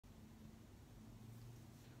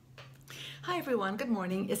Hi everyone, good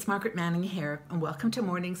morning. It's Margaret Manning here, and welcome to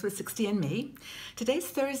Mornings with 60 and Me. Today's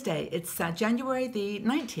Thursday, it's January the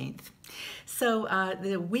 19th. So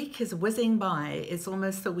the week is whizzing by. It's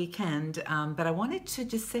almost the weekend, but I wanted to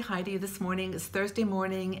just say hi to you this morning. It's Thursday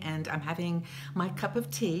morning, and I'm having my cup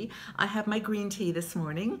of tea. I have my green tea this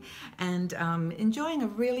morning, and enjoying a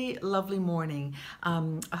really lovely morning.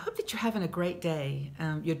 I hope that you're having a great day.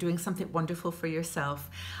 You're doing something wonderful for yourself.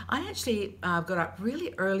 I actually got up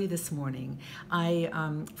really early this morning.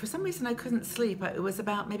 For some reason, I couldn't sleep. It was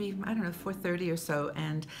about maybe, I don't know, 4:30 or so,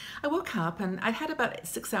 and I woke up and I'd had about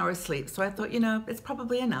 6 hours sleep. So I thought, it's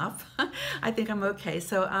probably enough. I think I'm okay.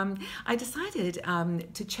 So I decided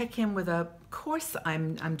to check in with a course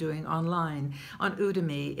I'm doing online on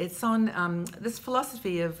Udemy. It's on this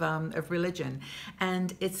philosophy of religion,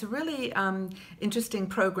 and it's a really interesting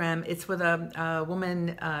program. It's with a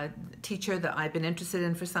woman teacher that I've been interested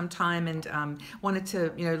in for some time, and wanted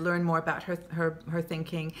to learn more about her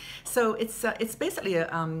thinking. So it's basically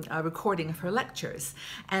a recording of her lectures,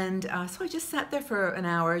 and so I just sat there for an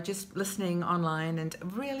hour just listening online, and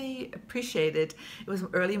really appreciated. It was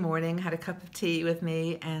early morning, had a cup of tea with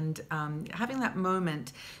me, and having that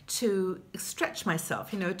moment to stretch myself,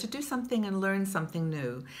 to do something and learn something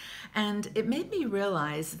new. And it made me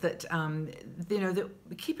realize that, that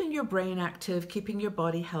keeping your brain active, keeping your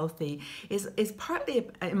body healthy is partly,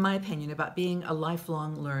 in my opinion, about being a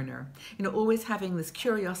lifelong learner. Always having this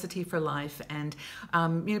curiosity for life, and,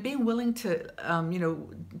 being willing to,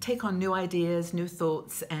 take on new ideas, new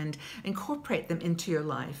thoughts, and incorporate them into your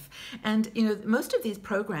life. And, most of these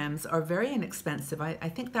programs are very inexpensive. I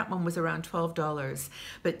think that one was around $12,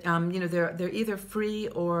 but they're either free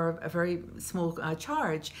or a very small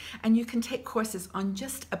charge, and you can take courses on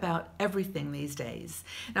just about everything these days.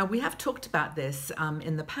 Now, we have talked about this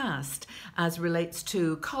in the past as relates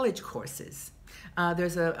to college courses.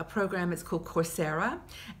 There's a program, it's called Coursera,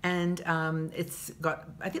 and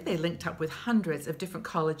I think they linked up with hundreds of different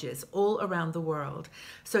colleges all around the world.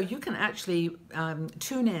 So you can actually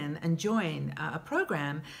tune in and join a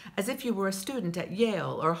program as if you were a student at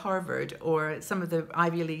Yale or Harvard or some of the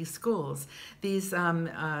Ivy League schools. These,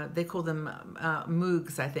 they call them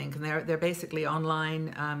MOOCs, I think, and they're basically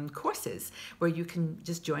online courses where you can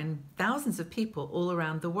just join thousands of people all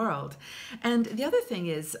around the world. And the other thing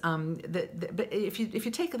is that if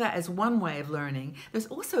you take that as one way of learning, there's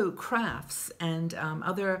also crafts and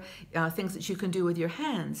other things that you can do with your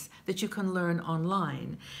hands that you can learn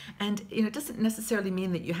online. And it doesn't necessarily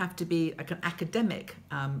mean that you have to be like an academic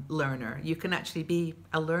learner. You can actually be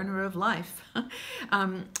a learner of life.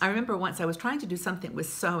 I remember once I was trying to do something with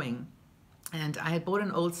sewing. And I had bought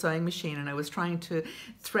an old sewing machine, and I was trying to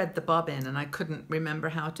thread the bobbin, and I couldn't remember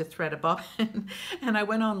how to thread a bobbin. And I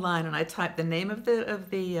went online and I typed the name of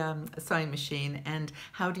the sewing machine and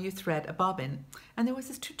how do you thread a bobbin. And there was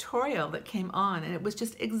this tutorial that came on, and it was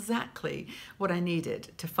just exactly what I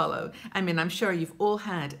needed to follow. I mean, I'm sure you've all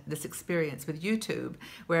had this experience with YouTube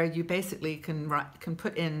where you basically can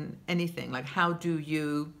put in anything like how do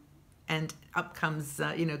you, and up comes,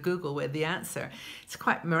 Google with the answer. It's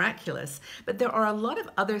quite miraculous. But there are a lot of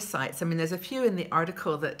other sites. I mean, there's a few in the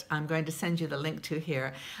article that I'm going to send you the link to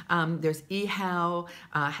here. There's eHow,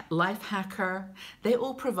 Lifehacker. They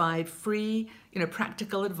all provide free,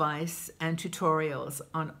 practical advice and tutorials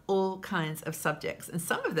on all kinds of subjects. And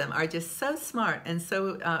some of them are just so smart, and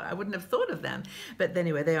so I wouldn't have thought of them. But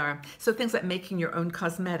anyway, they are. So things like making your own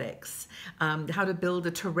cosmetics, how to build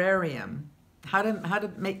a terrarium, how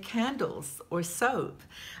to make candles or soap,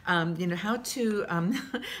 how to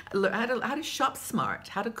how to shop smart,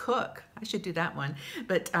 how to cook. I should do that one.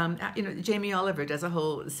 But Jamie Oliver does a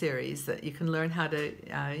whole series that you can learn how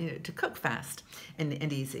to cook fast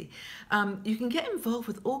and easy. You can get involved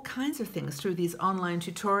with all kinds of things through these online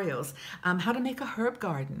tutorials. How to make a herb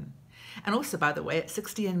garden. And also, by the way, at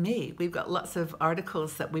 60 and Me, we've got lots of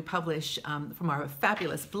articles that we publish from our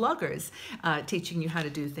fabulous bloggers teaching you how to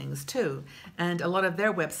do things too. And a lot of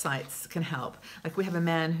their websites can help. Like we have a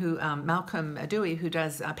man Malcolm Dewey, who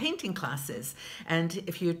does painting classes. And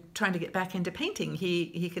if you're trying to get back into painting,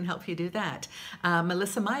 he can help you do that.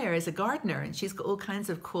 Melissa Meyer is a gardener, and she's got all kinds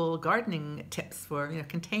of cool gardening tips for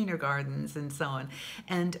container gardens and so on.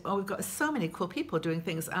 And we've got so many cool people doing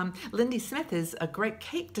things. Lindy Smith is a great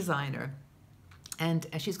cake designer, and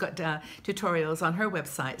she's got tutorials on her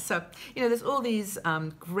website. So, there's all these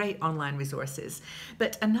great online resources.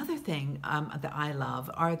 But another thing that I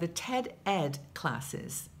love are the TED Ed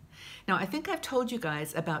classes. Now, I think I've told you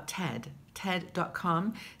guys about TED.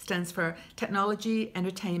 TED.com stands for Technology,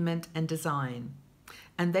 Entertainment, and Design.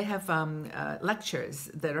 And they have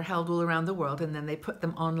lectures that are held all around the world, and then they put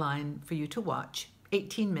them online for you to watch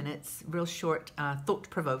 18 minutes, real short,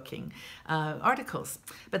 thought-provoking articles.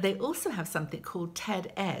 But they also have something called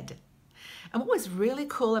TED Ed. And what was really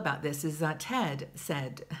cool about this is that Ted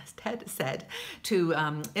said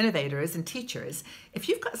to innovators and teachers, if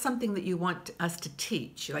you've got something that you want us to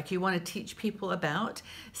teach, like you want to teach people about,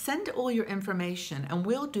 send all your information and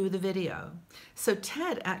we'll do the video. So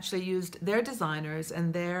TED actually used their designers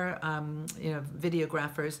and their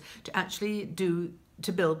videographers to actually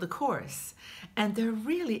build the course. And they're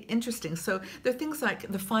really interesting. So there are things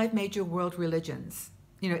like the 5 major world religions,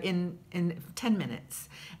 in 10 minutes.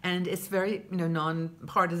 And it's very,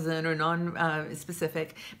 non-partisan or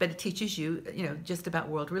non-specific, but it teaches you, just about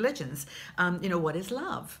world religions. What is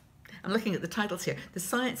love? I'm looking at the titles here. The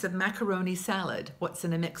science of macaroni salad, what's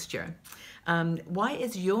in a mixture? Why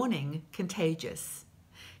is yawning contagious?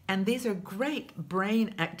 And these are great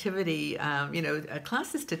brain activity,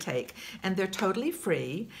 classes to take, and they're totally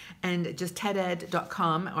free. And just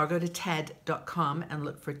teded.com or go to ted.com and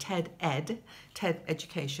look for TED Ed, TED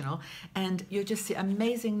Educational, and you'll just see an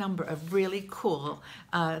amazing number of really cool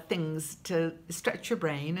things to stretch your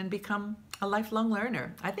brain and become a lifelong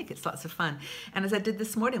learner. I think it's lots of fun. And as I did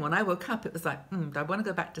this morning, when I woke up, it was like, do I want to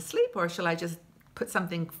go back to sleep or shall I just put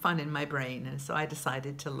something fun in my brain? And so I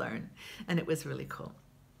decided to learn, and it was really cool.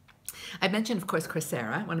 I mentioned, of course,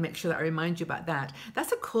 Coursera. I want to make sure that I remind you about that.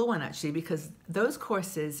 That's a cool one, actually, because those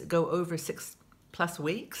courses go over 6+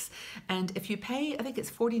 weeks. And if you pay, I think it's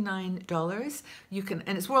 $49, you can,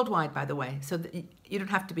 and it's worldwide, by the way, so that you don't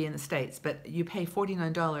have to be in the States, but you pay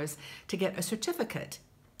 $49 to get a certificate.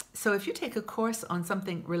 So if you take a course on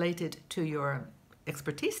something related to your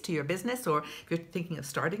expertise, to your business, or if you're thinking of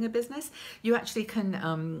starting a business, you actually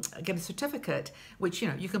can get a certificate, which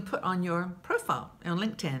you can put on your profile on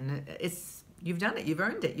LinkedIn. You've done it, you've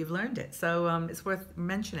earned it, you've learned it, so it's worth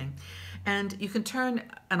mentioning. And you can turn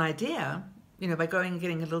an idea, by going and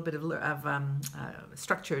getting a little bit of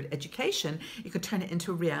structured education, you can turn it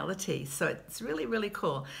into reality. So it's really, really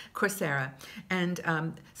cool, Coursera. And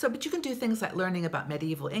but you can do things like learning about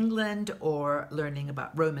medieval England, or learning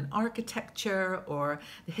about Roman architecture, or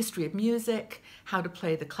the history of music, how to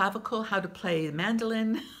play the clavicle, how to play the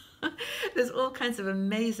mandolin. There's all kinds of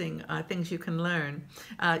amazing things you can learn.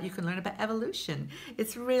 You can learn about evolution.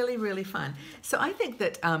 It's really, really fun. So I think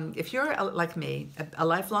that if you're like me, a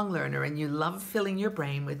lifelong learner, and you love filling your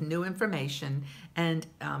brain with new information and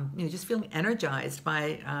just feeling energized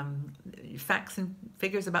by facts and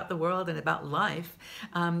figures about the world and about life,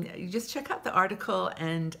 you just check out the article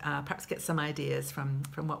and perhaps get some ideas from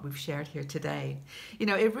what we've shared here today.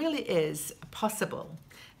 It really is possible,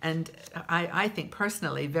 and I think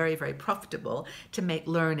personally very, very profitable to make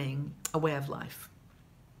learning a way of life.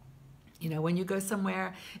 When you go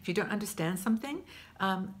somewhere, if you don't understand something,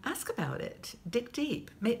 ask about it, dig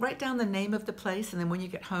deep, write down the name of the place, and then when you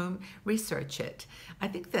get home, research it. I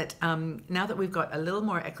think that now that we've got a little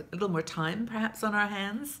more time perhaps on our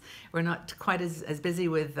hands, we're not quite as busy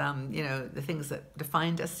with the things that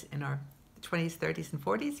defined us in our 20s, 30s, and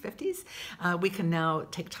 40s, 50s. We can now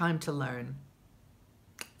take time to learn.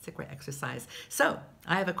 It's a great exercise. So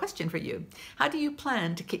I have a question for you. How do you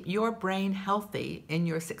plan to keep your brain healthy in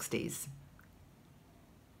your 60s?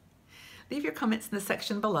 Leave your comments in the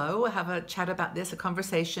section below. We'll have a chat about this, a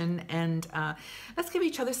conversation, and let's give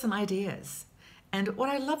each other some ideas. And what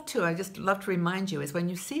I just love to remind you is when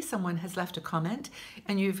you see someone has left a comment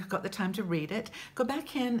and you've got the time to read it, go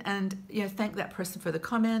back in and thank that person for the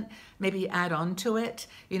comment, maybe add on to it.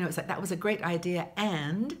 It's like, that was a great idea,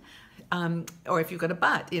 and or if you've got a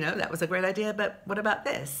but, that was a great idea, but what about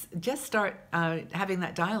this? Just start having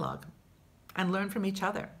that dialogue and learn from each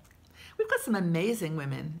other. We've got some amazing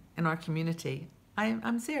women in our community.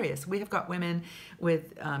 I'm serious. We have got women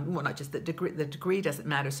with, well, not just the degree doesn't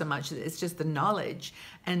matter so much, it's just the knowledge.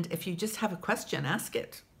 And if you just have a question, ask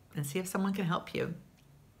it and see if someone can help you.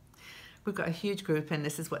 We've got a huge group, and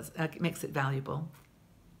this is what makes it valuable.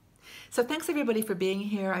 So thanks everybody for being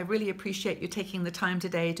here. I really appreciate you taking the time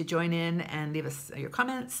today to join in and leave us your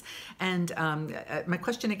comments. And my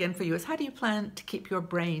question again for you is, how do you plan to keep your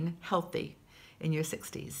brain healthy in your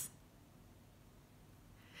 60s?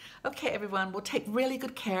 Okay, everyone, well, take really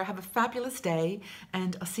good care. Have a fabulous day,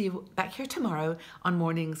 and I'll see you back here tomorrow on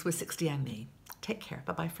Mornings with 60 and Me. Take care.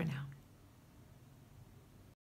 Bye-bye for now.